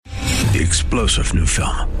the explosive new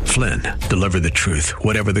film, Flynn, Deliver the Truth,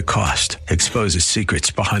 Whatever the Cost, exposes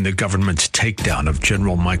secrets behind the government's takedown of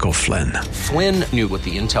General Michael Flynn. Flynn knew what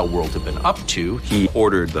the intel world had been up to. He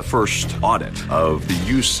ordered the first audit of the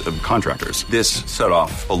use of contractors. This set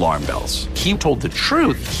off alarm bells. He told the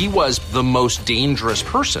truth. He was the most dangerous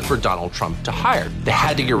person for Donald Trump to hire. They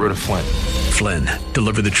had to get rid of Flynn. Flynn,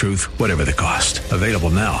 Deliver the Truth, Whatever the Cost. Available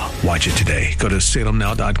now. Watch it today. Go to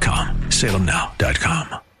salemnow.com.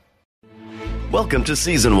 salemnow.com. Welcome to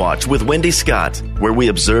Season Watch with Wendy Scott, where we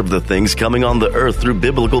observe the things coming on the earth through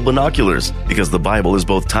biblical binoculars, because the Bible is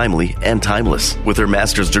both timely and timeless. With her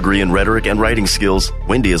master's degree in rhetoric and writing skills,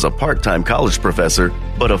 Wendy is a part-time college professor,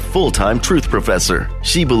 but a full-time truth professor.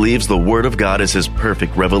 She believes the Word of God is His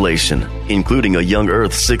perfect revelation, including a young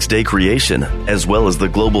earth 6-day creation, as well as the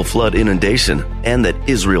global flood inundation, and that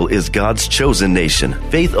Israel is God's chosen nation.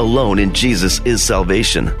 Faith alone in Jesus is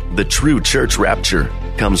salvation. The true church rapture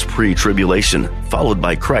comes pre-tribulation, followed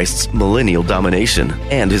by Christ's millennial domination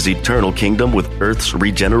and His eternal kingdom with earth's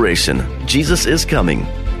regeneration. Jesus is coming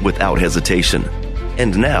without hesitation.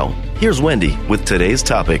 And now, here's Wendy with today's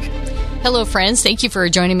topic. Hello, friends. Thank you for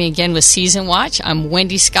joining me again with Season Watch. I'm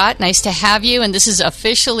Wendy Scott. Nice to have you. And this is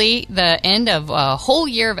officially the end of a whole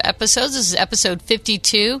year of episodes. This is episode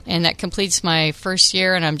 52, and that completes my first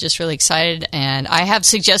year, and I'm just really excited. And I have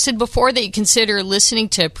suggested before that you consider listening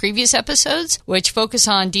to previous episodes, which focus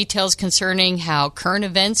on details concerning how current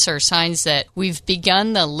events are signs that we've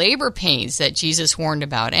begun the labor pains that Jesus warned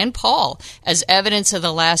about, and Paul, as evidence of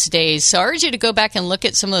the last days. So I urge you to go back and look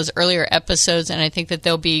at some of those earlier episodes, and I think that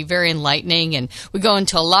they'll be very enlightening. And we go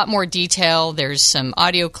into a lot more detail. There's some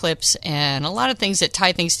audio clips and a lot of things that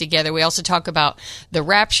tie things together. We also talk about the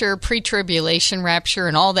rapture, pre-tribulation rapture,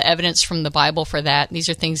 and all the evidence from the Bible for that. These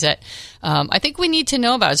are things that I think we need to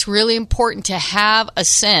know about. It's really important to have a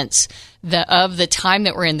sense of the time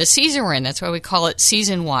that we're in, the season we're in. That's why we call it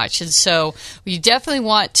Season Watch. And so you definitely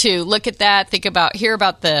want to look at that, hear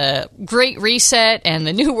about the Great Reset and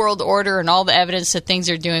the New World Order and all the evidence that things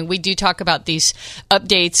are doing. We do talk about these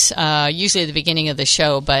updates usually at the beginning of the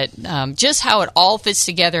show, but just how it all fits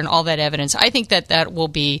together and all that evidence, I think that will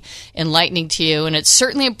be enlightening to you. And it's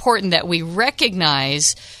certainly important that we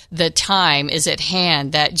recognize the time is at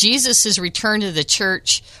hand, that Jesus' return to the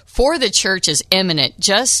church for the church is imminent,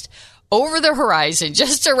 just over the horizon,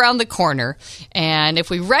 just around the corner. And if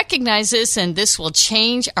we recognize this, and this will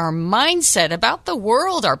change our mindset about the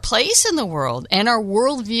world, our place in the world, and our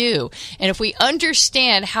worldview. And if we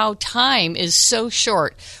understand how time is so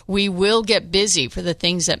short, we will get busy for the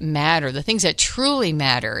things that matter, the things that truly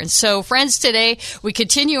matter. And so, friends, today we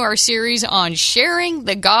continue our series on sharing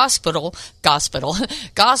the gospel,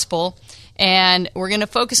 and we're going to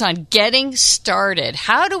focus on getting started.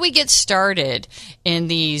 How do we get started in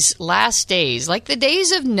these last days, like the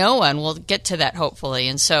days of Noah? And we'll get to that, hopefully.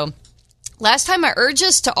 And so last time I urged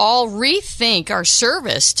us to all rethink our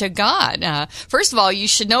service to God. First of all, you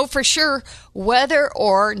should know for sure whether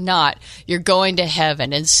or not you're going to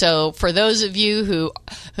heaven. And so for those of you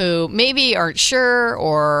who maybe aren't sure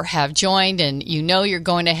or have joined and you know you're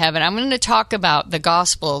going to heaven, I'm going to talk about the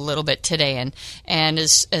gospel a little bit today and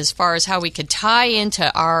as far as how we could tie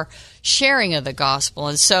into our sharing of the gospel.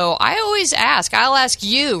 And so I'll ask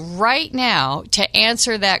you right now to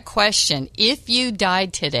answer that question. If you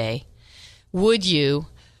died today, would you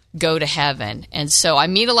go to heaven? And so I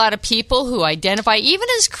meet a lot of people who identify, even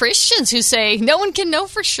as Christians, who say, no one can know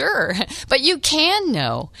for sure, but you can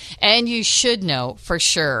know, and you should know for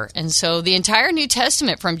sure. And so the entire New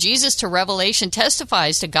Testament, from Jesus to Revelation,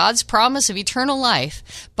 testifies to God's promise of eternal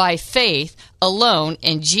life by faith alone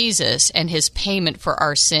in Jesus and His payment for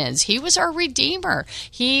our sins. He was our Redeemer.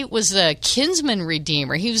 He was the kinsman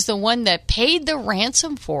Redeemer. He was the one that paid the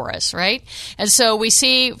ransom for us, right? And so we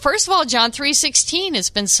see, first of all, John 3:16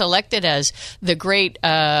 has been selected as the great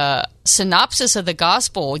synopsis of the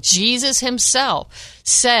gospel. Jesus Himself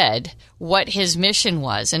said what His mission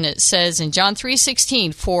was. And it says in John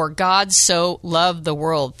 3:16, for God so loved the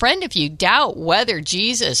world. Friend, if you doubt whether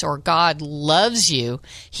Jesus or God loves you,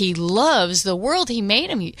 He loves the world. He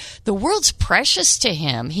made him. The world's precious to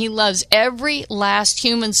Him. He loves every last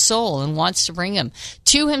human soul and wants to bring them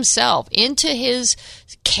to Himself, into His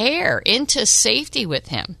care, into safety with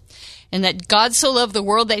Him. And that God so loved the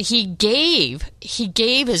world that He gave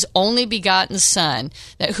His only begotten Son,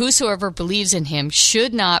 that whosoever believes in Him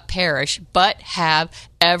should not perish, but have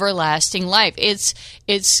everlasting life.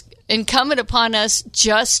 It's incumbent upon us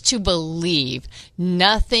just to believe,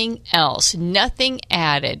 nothing else, nothing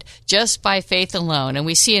added, just by faith alone. And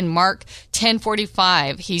we see in Mark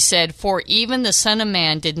 10:45, he said, "For even the Son of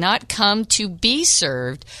Man did not come to be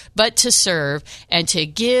served, but to serve and to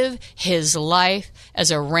give his life as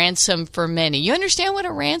a ransom for many." You understand what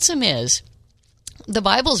a ransom is? The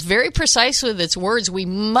Bible's very precise with its words. We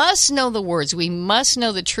must know the words. We must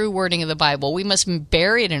know the true wording of the Bible. We must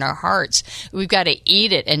bury it in our hearts. We've got to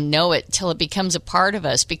eat it and know it till it becomes a part of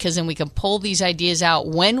us, because then we can pull these ideas out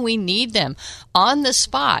when we need them on the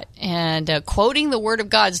spot. And quoting the Word of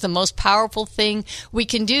God is the most powerful thing we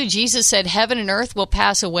can do. Jesus said, "Heaven and earth will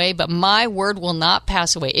pass away, but my word will not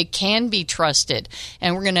pass away." It can be trusted.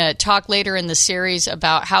 And we're going to talk later in the series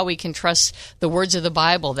about how we can trust the words of the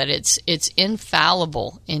Bible, that it's infallible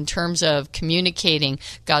in terms of communicating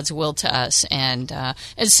God's will to us. And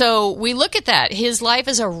so we look at that. His life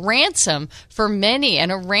is a ransom for many,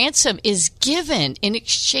 and a ransom is given in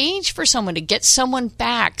exchange for someone, to get someone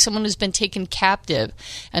back, someone who's been taken captive.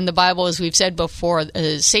 And the Bible, as we've said before,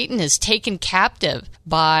 Satan is taken captive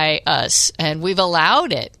by us, and we've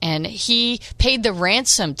allowed it, and he paid the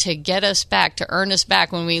ransom to get us back, to earn us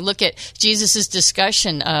back. When we look at Jesus'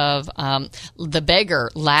 discussion of the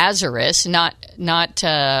beggar Lazarus, not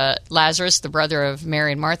Lazarus, the brother of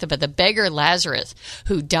Mary and Martha, but the beggar Lazarus,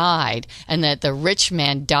 who died, and that the rich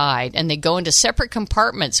man died, and they go into separate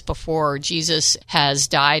compartments before Jesus has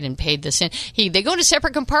died and paid the sin. They go into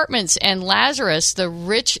separate compartments, and Lazarus,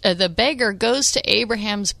 the beggar, goes to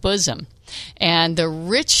Abraham's bosom. And the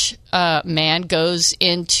rich man goes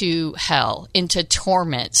into hell, into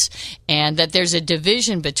torments, and that there's a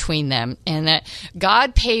division between them, and that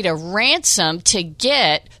God paid a ransom to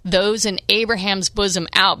get those in Abraham's bosom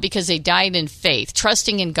out, because they died in faith,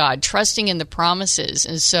 trusting in God, trusting in the promises.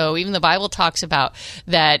 And so even the Bible talks about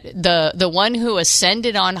that the one who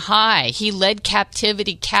ascended on high, he led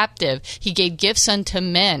captivity captive, he gave gifts unto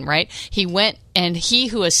men, right? He went, and he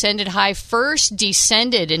who ascended high first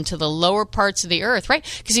descended into the lower parts of the earth, right?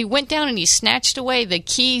 Because he went down and he snatched away the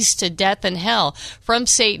keys to death and hell from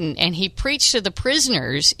Satan, and he preached to the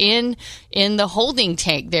prisoners in the holding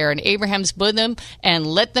tank there in Abraham's bosom, and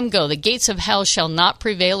let them go. The gates of hell shall not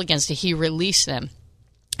prevail against it. He released them.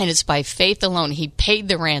 And it's by faith alone. He paid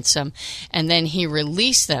the ransom, and then he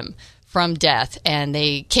released them from death, and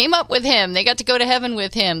they came up with him. They got to go to heaven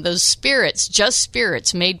with him. Those spirits, just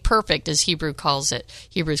spirits, made perfect, as Hebrews calls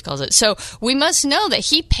it. So we must know that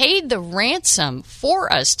he paid the ransom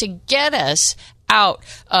for us to get us out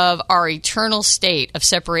of our eternal state of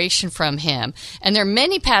separation from him. And there are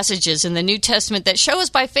many passages in the New Testament that show us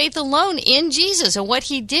by faith alone in Jesus and what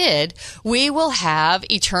he did, we will have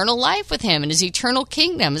eternal life with him in his eternal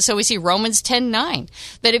kingdom. So we see Romans 10:9,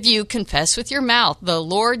 that if you confess with your mouth the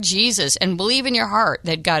Lord Jesus and believe in your heart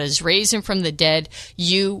that God has raised him from the dead,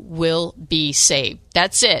 you will be saved.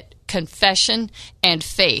 That's it. Confession and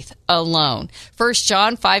faith alone. 1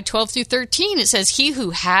 John 5:12-13, it says, "He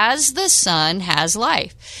who has the Son has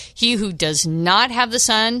life. He who does not have the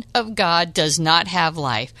Son of God does not have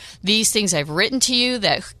life. These things I've written to you,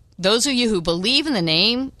 that those of you who believe in the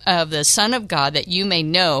name of the Son of God, that you may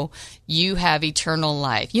know you have eternal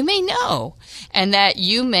life." You may know, and that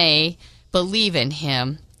you may believe in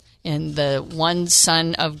him, in the one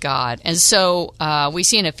Son of God. And so we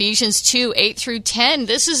see in Ephesians 2:8-10,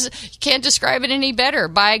 you can't describe it any better.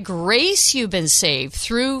 "By grace you've been saved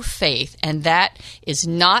through faith, and that is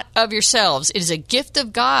not of yourselves. It is a gift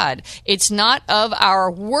of God. It's not of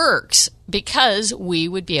our works, because we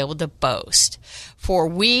would be able to boast. For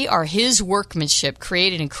we are his workmanship,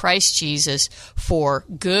 created in Christ Jesus for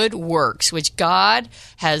good works, which God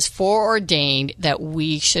has foreordained that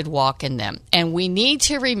we should walk in them." And we need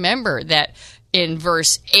to remember that in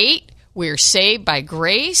verse 8, we're saved by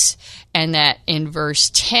grace, and that in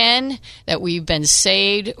verse 10, that we've been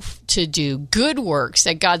saved to do good works,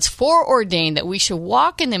 that God's foreordained that we should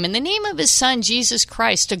walk in them in the name of his Son, Jesus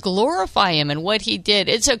Christ, to glorify him and what he did.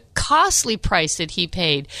 It's a costly price that he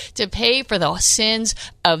paid, to pay for the sins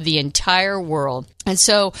of the entire world. And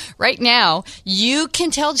so right now, you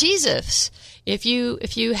can tell Jesus, if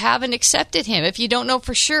you haven't accepted him, if you don't know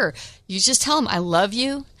for sure, you just tell him, "I love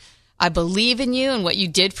you. I believe in you and what you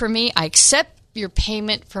did for me. I accept your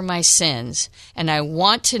payment for my sins, and I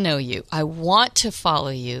want to know you. I want to follow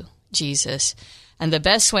you, Jesus. And the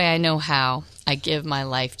best way I know how I give my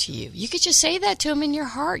life to you. You could just say that to him in your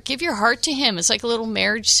heart. Give your heart to him. It's like a little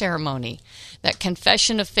marriage ceremony, that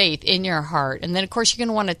confession of faith in your heart. And then, of course, you're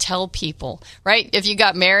going to want to tell people, right? If you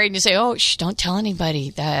got married and you say, oh, don't tell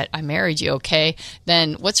anybody that I married you, okay?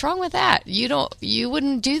 Then what's wrong with that? You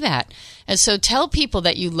wouldn't do that. And so tell people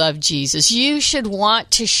that you love Jesus. You should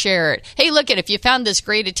want to share it. Hey, look, if you found this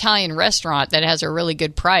great Italian restaurant that has a really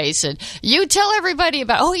good price, and you tell everybody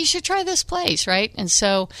about, oh, you should try this place, right? And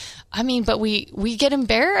so, but we get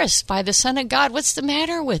embarrassed by the Son of God. What's the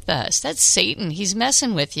matter with us? That's Satan. He's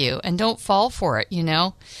messing with you, and don't fall for it,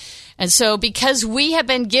 And so because we have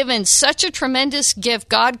been given such a tremendous gift,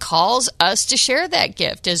 God calls us to share that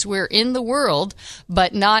gift as we're in the world,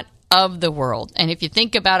 but not of the world. And if you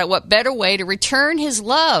think about it, what better way to return his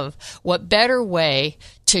love? What better way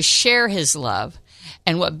to share his love?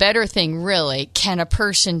 And what better thing really can a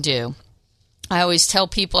person do? I always tell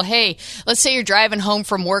people, hey, let's say you're driving home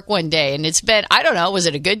from work one day and it's been, I don't know, was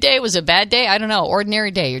it a good day? Was it a bad day? I don't know. Ordinary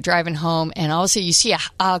day. You're driving home and all of a sudden you see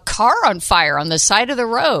a car on fire on the side of the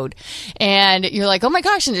road and you're like, oh my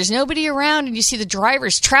gosh, and there's nobody around, and you see the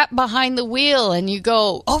driver's trapped behind the wheel and you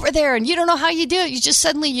go over there and you don't know how you do it. You just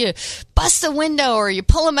suddenly you bust the window or you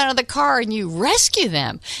pull them out of the car and you rescue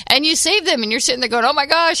them and you save them, and you're sitting there going, oh my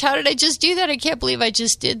gosh, how did I just do that? I can't believe I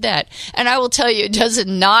just did that. And I will tell you, it does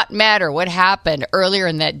not matter what happened earlier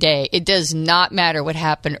in that day. It does not matter what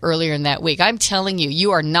happened earlier in that week. I'm telling you,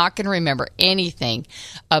 you are not going to remember anything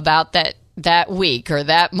about that week or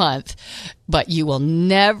that month, but you will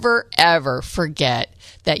never, ever forget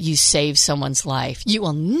that you saved someone's life. You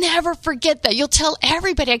will never forget that. You'll tell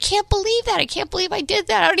everybody, I can't believe that. I can't believe I did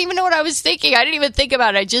that. I don't even know what I was thinking. I didn't even think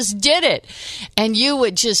about it. I just did it. And you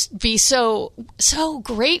would just be so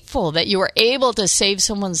grateful that you were able to save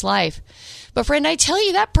someone's life. But friend, I tell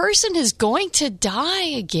you, that person is going to die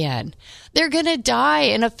again. They're going to die,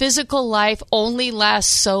 and a physical life only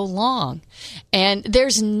lasts so long. And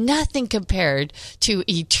there's nothing compared to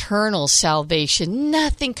eternal salvation,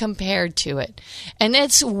 nothing compared to it. And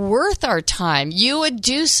it's worth our time. You would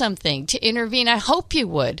do something to intervene. I hope you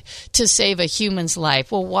would, to save a human's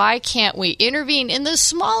life. Well, why can't we intervene in the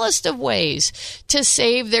smallest of ways to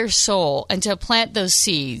save their soul and to plant those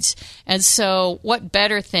seeds? And so what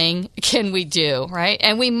better thing can we do, right?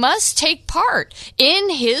 And we must take part in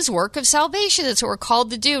his work of salvation. That's what we're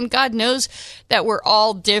called to do. And God knows that we're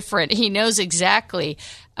all different. He knows exactly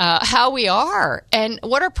how we are and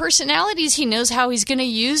what our personalities. He knows how he's going to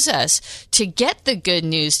use us to get the good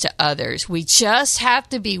news to others. We just have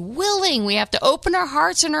to be willing. We have to open our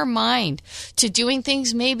hearts and our mind to doing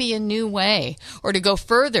things maybe a new way or to go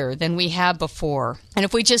further than we have before. And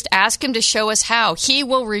if we just ask him to show us how, he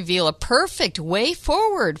will reveal a perfect way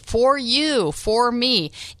forward for you, for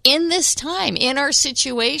me, in this time, in our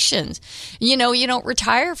situations. You don't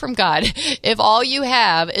retire from God. If all you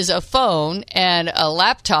have is a phone and a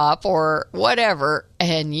laptop or whatever,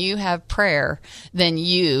 and you have prayer, then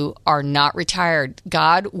you are not retired.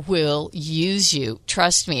 God will use you.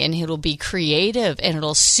 Trust me. And it'll be creative and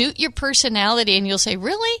it'll suit your personality. And you'll say,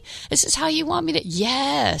 really? This is how you want me to?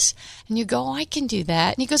 Yes. And you go, oh, I can do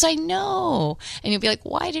that. And he goes, I know. And you'll be like,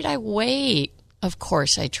 why did I wait? Of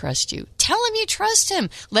course I trust you. Tell him you trust him.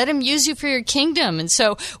 Let him use you for your kingdom. And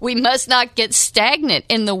so we must not get stagnant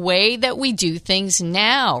in the way that we do things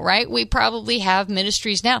now, right? We probably have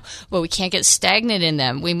ministries now, but we can't get stagnant in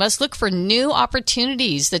them. We must look for new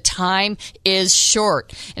opportunities. The time is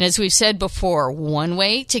short. And as we've said before, one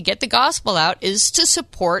way to get the gospel out is to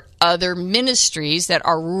support other ministries that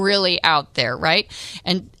are really out there, right?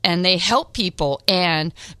 And they help people,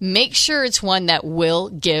 and make sure it's one that will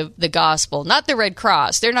give the gospel, not the Red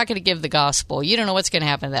Cross. They're not going to give the gospel. You don't know what's going to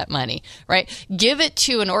happen to that money, right? Give it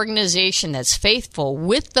to an organization that's faithful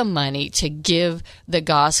with the money to give the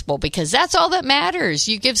gospel, because that's all that matters.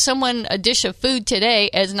 You give someone a dish of food today,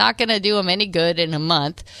 it's not going to do them any good in a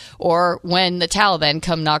month or when the Taliban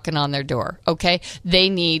come knocking on their door, okay? They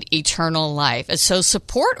need eternal life. And so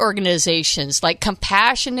support organizations like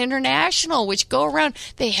Compassion International, which go around,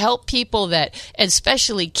 they help people that,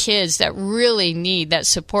 especially kids that really need that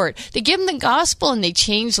support. They give them the gospel and they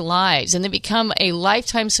change lives, and they become a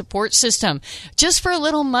lifetime support system. Just for a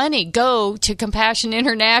little money, go to Compassion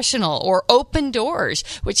International or Open Doors,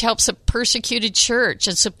 which helps a persecuted church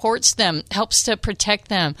and supports them, helps to protect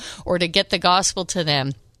them or to get the gospel to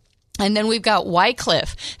them. And then we've got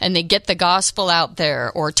Wycliffe, and they get the gospel out there.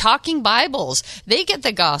 Or Talking Bibles, they get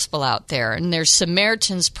the gospel out there. And there's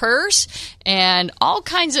Samaritan's Purse, and all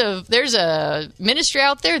kinds of, there's a ministry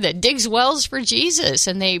out there that digs wells for Jesus,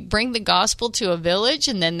 and they bring the gospel to a village,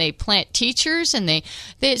 and then they plant teachers, and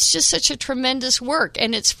it's just such a tremendous work,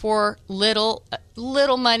 and it's for little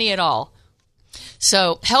money at all.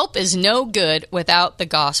 So help is no good without the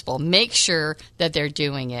gospel. Make sure that they're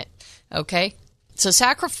doing it. Okay? So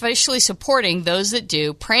sacrificially supporting those that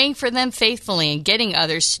do, praying for them faithfully, and getting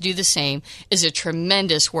others to do the same is a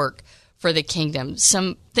tremendous work for the kingdom.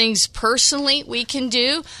 Some things personally we can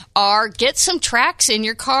do are get some tracts in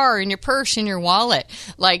your car, in your purse, in your wallet,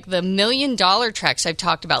 like the $1 million tracts I've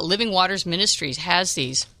talked about. Living Waters Ministries has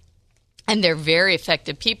these, and they're very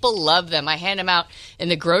effective. People love them. I hand them out in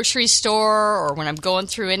the grocery store or when I'm going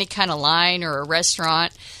through any kind of line or a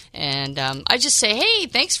restaurant, and I just say, hey,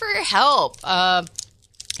 thanks for your help.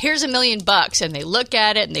 Here's $1 million, and they look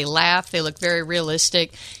at it and they laugh. They look very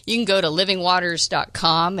realistic. You can go to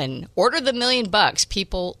livingwaters.com and order the $1 million.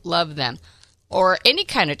 People love them. Or any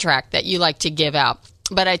kind of tract that you like to give out.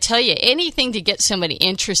 But I tell you, anything to get somebody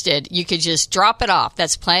interested, you could just drop it off.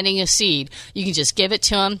 That's planting a seed. You can just give it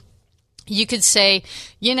to them. You could say,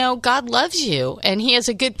 God loves you and he has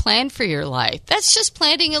a good plan for your life. That's just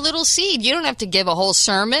planting a little seed. You don't have to give a whole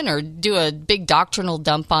sermon or do a big doctrinal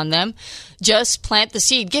dump on them. Just plant the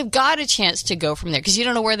seed. Give God a chance to go from there, because you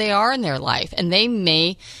don't know where they are in their life. And they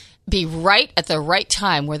may be right at the right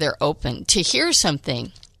time where they're open to hear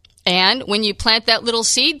something. And when you plant that little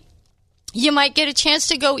seed, you might get a chance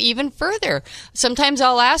to go even further. Sometimes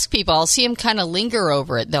I'll ask people, I'll see them kind of linger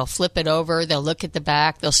over it. They'll flip it over, they'll look at the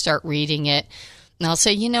back, they'll start reading it. And I'll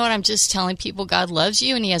say, I'm just telling people God loves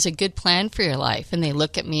you and he has a good plan for your life. And they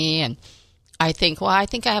look at me and I think, I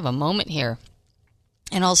think I have a moment here.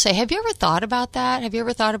 And I'll say, have you ever thought about that? Have you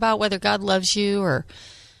ever thought about whether God loves you or,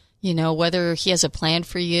 whether he has a plan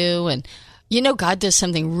for you? And, God does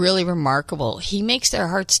something really remarkable. He makes their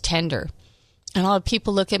hearts tender. And a lot of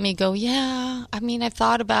people look at me and go, yeah, I've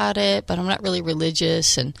thought about it, but I'm not really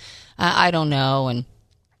religious, and I don't know. And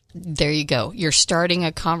there you go. You're starting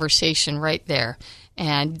a conversation right there.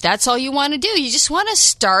 And that's all you want to do. You just want to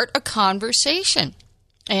start a conversation.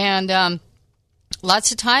 And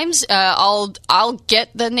lots of times I'll get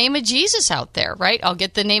the name of Jesus out there, right? I'll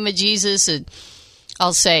get the name of Jesus, and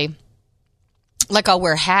I'll say, like, I'll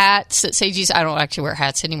wear hats that say Jesus. I don't actually wear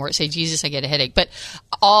hats anymore that say Jesus. I get a headache. But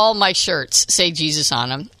all my shirts say Jesus on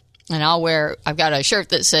them. And I've got a shirt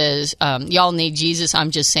that says, y'all need Jesus.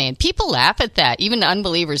 I'm just saying. People laugh at that. Even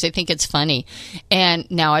unbelievers, they think it's funny.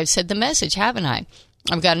 And now I've said the message, haven't I?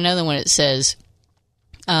 I've got another one that says,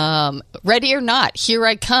 ready or not, here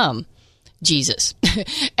I come, Jesus.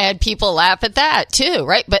 And people laugh at that too,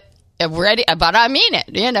 right? But I mean it.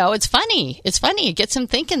 It's funny. It's funny. It gets them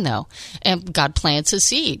thinking, though. And God plants a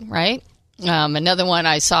seed, right? Another one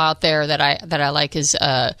I saw out there that I like is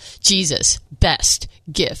Jesus, best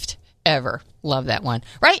gift ever. Love that one,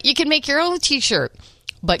 right? You can make your own T-shirt,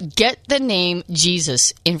 but get the name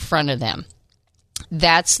Jesus in front of them.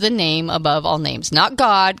 That's the name above all names, not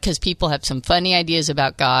God, because people have some funny ideas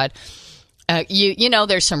about God.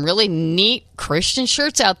 There's some really neat Christian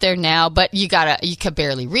shirts out there now, but you can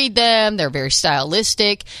barely read them. They're very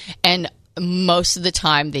stylistic, and most of the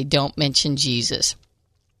time they don't mention Jesus.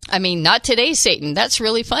 Not today, Satan. That's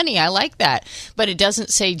really funny. I like that, but it doesn't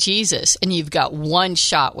say Jesus, and you've got one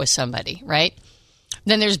shot with somebody, right?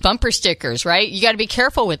 Then there's bumper stickers, right? You got to be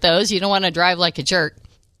careful with those. You don't want to drive like a jerk.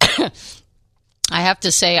 I have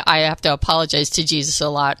to say I have to apologize to Jesus a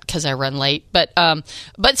lot because I run late, but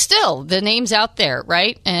still the name's out there,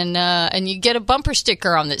 right? And you get a bumper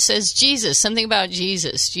sticker on that says Jesus, something about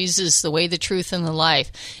Jesus, the way, the truth, and the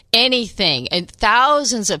life, anything, and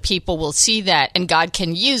thousands of people will see that, and God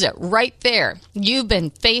can use it right there. You've been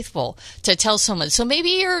faithful to tell someone, so maybe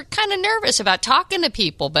you're kind of nervous about talking to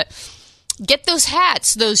people, but get those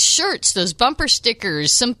hats, those shirts, those bumper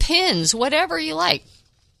stickers, some pins, whatever you like.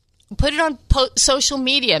 Put it on social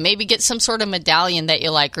media. Maybe get some sort of medallion that you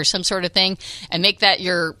like or some sort of thing and make that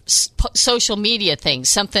your social media thing,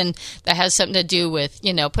 something that has something to do with,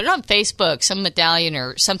 put it on Facebook, some medallion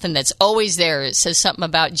or something that's always there. It says something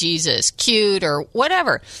about Jesus, cute or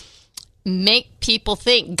whatever. Make people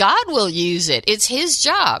think. God will use it. It's his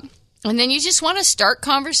job. And then you just want to start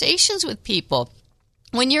conversations with people.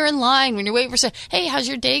 When you're in line, when you're waiting for someone, hey, how's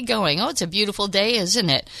your day going? Oh, it's a beautiful day, isn't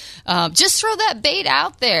it? Just throw that bait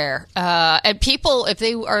out there. And people, if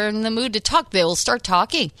they are in the mood to talk, they will start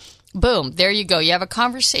talking. Boom, there you go. You have a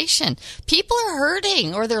conversation. People are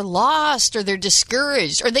hurting, or they're lost, or they're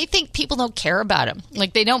discouraged, or they think people don't care about them,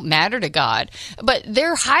 like they don't matter to God. But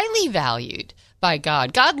they're highly valued by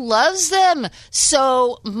God. God loves them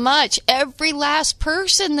so much. Every last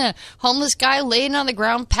person, the homeless guy laying on the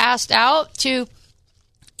ground passed out to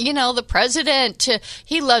the president.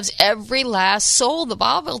 He loves every last soul. The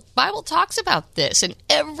Bible talks about this. And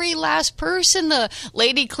every last person, the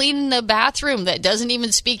lady cleaning the bathroom that doesn't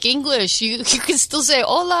even speak English, you can still say,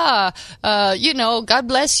 hola, God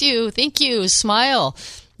bless you, thank you, smile,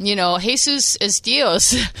 Jesus es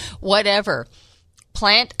Dios, whatever.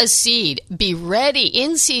 Plant a seed. Be ready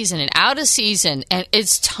in season and out of season. And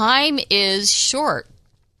its time is short.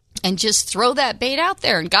 And just throw that bait out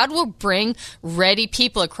there. And God will bring ready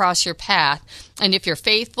people across your path. And if you're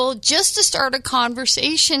faithful, just to start a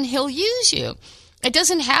conversation, He'll use you. It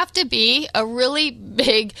doesn't have to be a really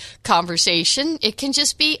big conversation. It can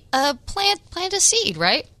just be a plant a seed,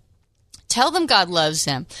 right? Tell them God loves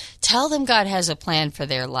them. Tell them God has a plan for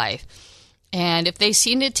their life. And if they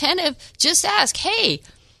seem attentive, just ask, hey,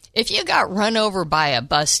 if you got run over by a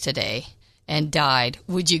bus today and died,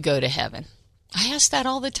 would you go to heaven? I ask that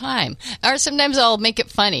all the time. Or sometimes I'll make it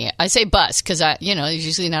funny. I say bus because there's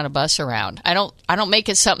usually not a bus around. I don't make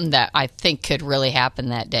it something that I think could really happen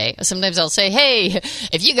that day. Sometimes I'll say, hey,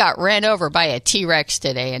 if you got ran over by a T-Rex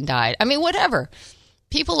today and died. I mean, whatever.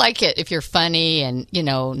 People like it if you're funny and,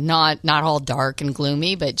 not all dark and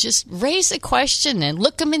gloomy, but just raise a question and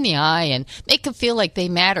look them in the eye and make them feel like they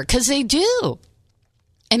matter, because they do.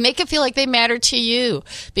 And make it feel like they matter to you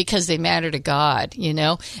because they matter to God,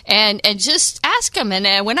 and just ask them.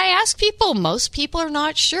 And when I ask people, most people are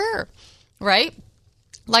not sure, right?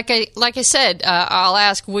 Like I said, I'll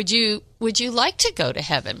ask, would you like to go to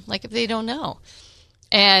heaven? Like if they don't know.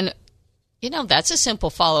 And that's a simple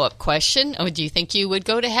follow-up question. Oh, do you think you would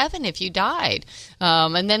go to heaven if you died?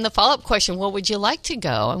 And then the follow-up question, well, would you like to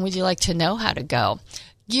go? And would you like to know how to go?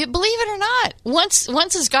 You believe it or not,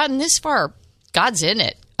 once it's gotten this far, God's in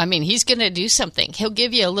it. I mean, He's going to do something. He'll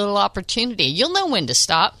give you a little opportunity. You'll know when to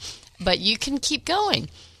stop, but you can keep going.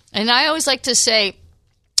 And I always like to say,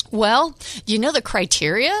 well, do you know the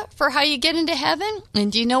criteria for how you get into heaven?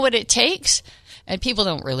 And do you know what it takes? And people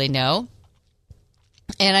don't really know.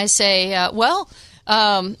 And I say,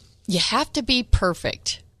 you have to be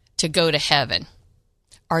perfect to go to heaven.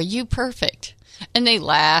 Are you perfect? And they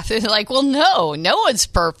laugh. They're like, well, no one's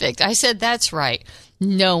perfect. I said, that's right.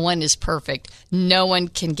 No one is perfect. No one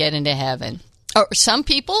can get into heaven. Or some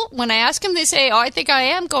people, when I ask them, they say, I think I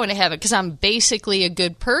am going to heaven because I'm basically a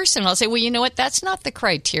good person. I'll say, well, you know what? That's not the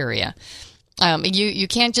criteria. You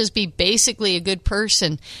can't just be basically a good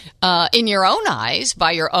person in your own eyes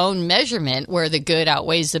by your own measurement where the good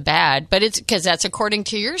outweighs the bad. But it's because that's according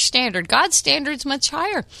to your standard. God's standard's much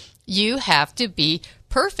higher. You have to be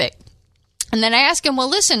perfect. And then I ask him, well,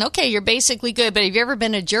 listen, okay, you're basically good, but have you ever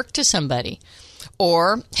been a jerk to somebody?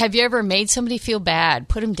 Or have you ever made somebody feel bad,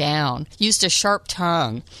 put them down, used a sharp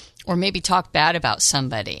tongue, or maybe talked bad about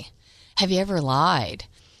somebody? Have you ever lied?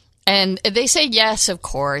 And they say, yes, of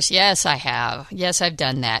course. Yes, I have. Yes, I've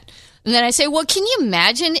done that. And then I say, well, can you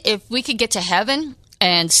imagine if we could get to heaven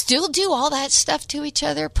and still do all that stuff to each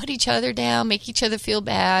other, put each other down, make each other feel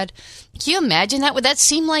bad? Can you imagine that? Would that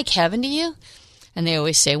seem like heaven to you? And they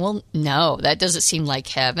always say, well, no, that doesn't seem like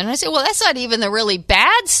heaven. And I say, well, that's not even the really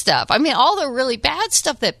bad stuff. I mean, all the really bad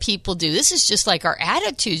stuff that people do. This is just like our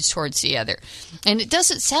attitudes towards the other. And it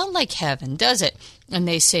doesn't sound like heaven, does it? And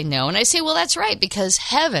they say no. And I say, well, that's right, because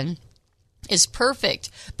heaven is perfect.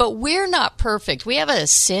 But we're not perfect. We have a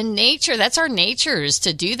sin nature. That's our nature, is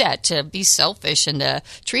to do that, to be selfish and to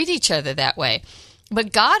treat each other that way.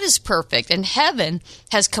 But God is perfect, and heaven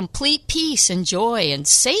has complete peace and joy and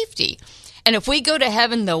safety. And if we go to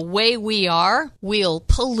heaven the way we are, we'll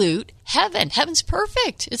pollute heaven. Heaven's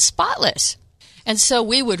perfect. It's spotless. And so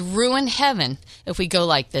we would ruin heaven if we go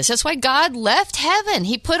like this. That's why God left heaven.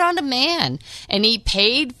 He put on a man, and he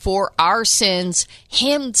paid for our sins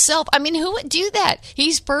himself. I mean, who would do that?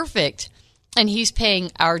 He's perfect, and he's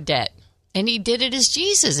paying our debt. And he did it as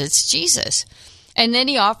Jesus. It's Jesus. And then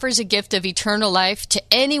he offers a gift of eternal life to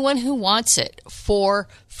anyone who wants it for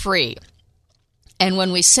free. And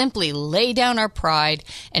when we simply lay down our pride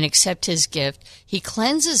and accept his gift, he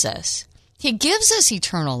cleanses us. He gives us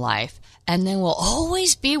eternal life, and then we'll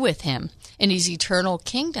always be with him in his eternal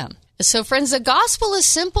kingdom. So, friends, the gospel is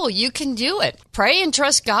simple. You can do it. Pray and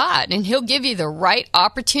trust God, and he'll give you the right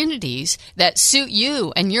opportunities that suit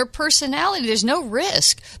you and your personality. There's no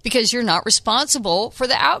risk because you're not responsible for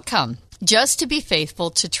the outcome. Just to be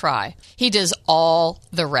faithful to try. He does all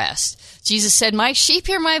the rest. Jesus said, my sheep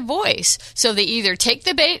hear my voice, so they either take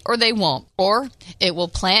the bait or they won't, or it will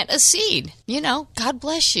plant a seed. God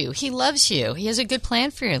bless you. He loves you. He has a good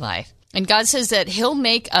plan for your life. And God says that he'll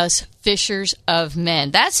make us fishers of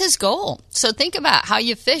men. That's his goal. So think about how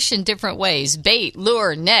you fish in different ways. Bait,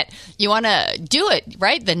 lure, net. You want to do it,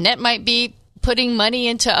 right? The net might be putting money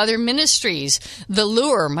into other ministries. The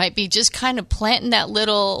lure might be just kind of planting that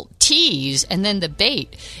little tease, and then the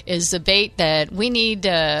bait is the bait that we need,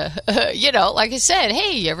 like I said,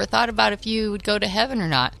 hey, you ever thought about if you would go to heaven or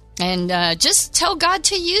not? And just tell God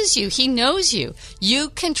to use you. He knows you. You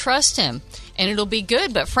can trust him, and it'll be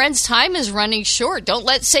good. But friends, time is running short. Don't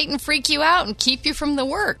let Satan freak you out and keep you from the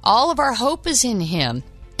work. All of our hope is in him,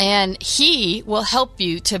 and he will help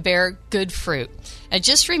you to bear good fruit. And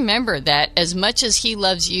just remember that as much as he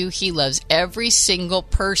loves you, he loves every single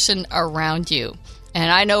person around you.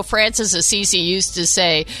 And I know Francis Assisi used to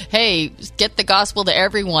say, hey, get the gospel to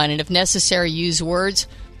everyone, and if necessary, use words.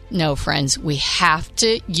 No, friends, we have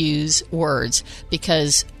to use words,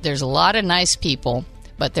 because there's a lot of nice people,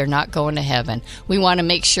 but they're not going to heaven. We want to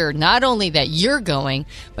make sure not only that you're going,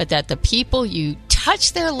 but that the people you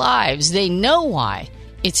touch their lives, they know why.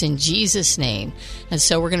 It's in Jesus' name. And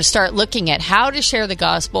so we're going to start looking at how to share the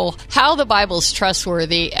gospel, how the Bible's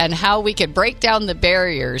trustworthy, and how we can break down the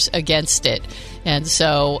barriers against it. And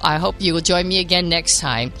so I hope you will join me again next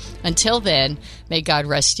time. Until then, may God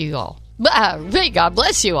rest you all. May God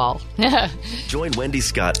bless you all. Join Wendy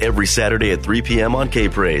Scott every Saturday at 3 p.m. on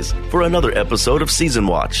K-Praise for another episode of Season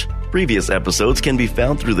Watch. Previous episodes can be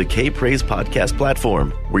found through the K-Praise podcast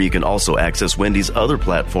platform, where you can also access Wendy's other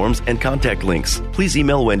platforms and contact links. Please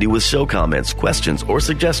email Wendy with show comments, questions, or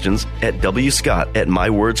suggestions at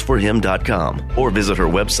wscott@mywordsforhim.com, or visit her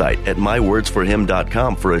website at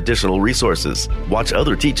mywordsforhim.com for additional resources. Watch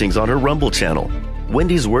other teachings on her Rumble channel.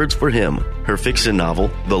 Wendy's Words for Him. Her fiction novel,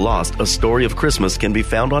 The Lost, A Story of Christmas, can be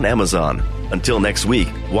found on Amazon. Until next week,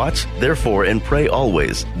 watch, therefore, and pray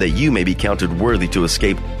always that you may be counted worthy to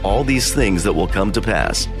escape all these things that will come to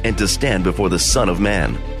pass, and to stand before the Son of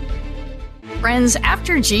Man. Friends,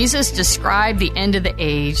 after Jesus described the end of the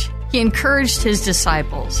age, he encouraged his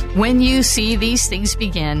disciples, when you see these things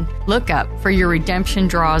begin, look up, for your redemption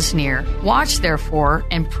draws near. Watch, therefore,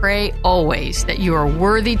 and pray always that you are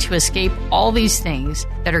worthy to escape all these things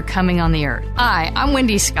that are coming on the earth. Hi, I'm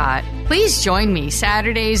Wendy Scott. Please join me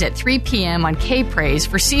Saturdays at 3 p.m. on K-Praise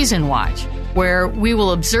for Season Watch, where we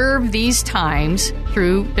will observe these times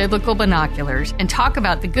through biblical binoculars and talk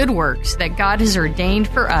about the good works that God has ordained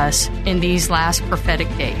for us in these last prophetic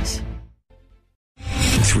days.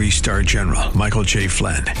 3-star General Michael J.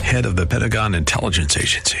 Flynn, head of the Pentagon Intelligence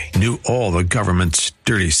Agency, knew all the government's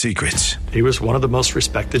dirty secrets. He was one of the most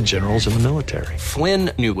respected generals in the military.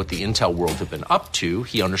 Flynn knew what the intel world had been up to.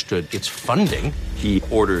 He understood its funding. He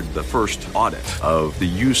ordered the first audit of the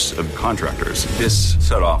use of contractors. This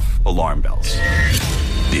set off alarm bells.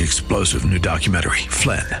 The explosive new documentary,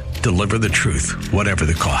 Flynn, Deliver the Truth, Whatever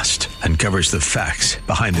the Cost, uncovers the facts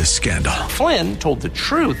behind this scandal. Flynn told the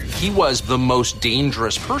truth. He was the most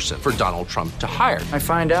dangerous person for Donald Trump to hire. I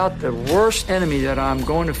find out the worst enemy that I'm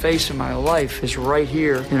going to face in my life is right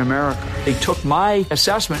here in America. They took my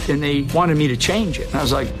assessment and they wanted me to change it. And I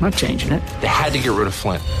was like, I'm not changing it. They had to get rid of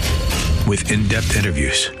Flynn. With in-depth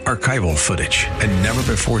interviews, archival footage, and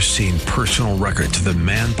never-before-seen personal records of the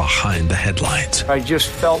man behind the headlines. I just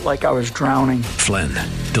felt like I was drowning. Flynn,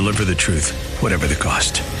 Deliver the Truth, Whatever the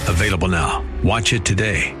Cost. Available now. Watch it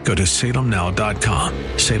today. Go to salemnow.com.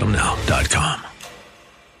 salemnow.com.